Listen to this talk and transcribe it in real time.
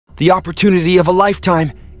The opportunity of a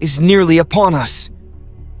lifetime is nearly upon us.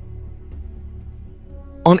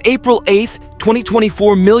 On April 8th,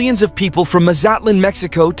 2024, millions of people from Mazatlan,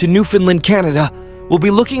 Mexico to Newfoundland, Canada will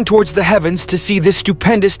be looking towards the heavens to see this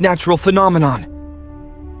stupendous natural phenomenon.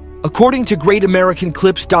 According to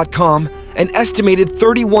GreatAmericanEclipse.com, an estimated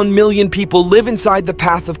 31 million people live inside the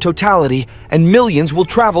path of totality, and millions will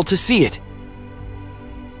travel to see it.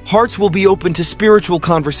 Hearts will be open to spiritual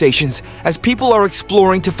conversations as people are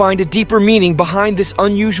exploring to find a deeper meaning behind this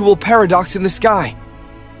unusual paradox in the sky.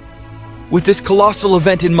 With this colossal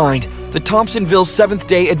event in mind, the Thompsonville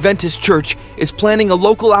Seventh-day Adventist Church is planning a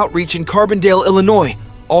local outreach in Carbondale, Illinois,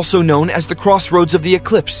 also known as the Crossroads of the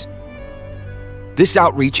Eclipse. This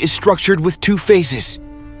outreach is structured with 2 phases.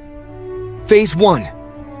 Phase 1,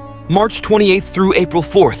 March 28th through April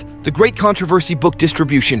 4th, the Great Controversy Book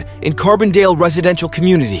Distribution in Carbondale Residential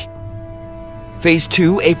Community. Phase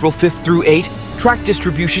 2, April 5th through 8th, tract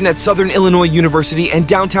distribution at Southern Illinois University and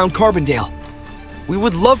downtown Carbondale. We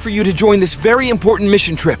would love for you to join this very important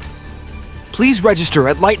mission trip. Please register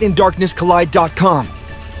at lightanddarknesscollide.com.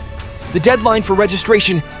 The deadline for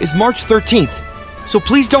registration is March 13th, so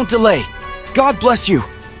please don't delay. God bless you.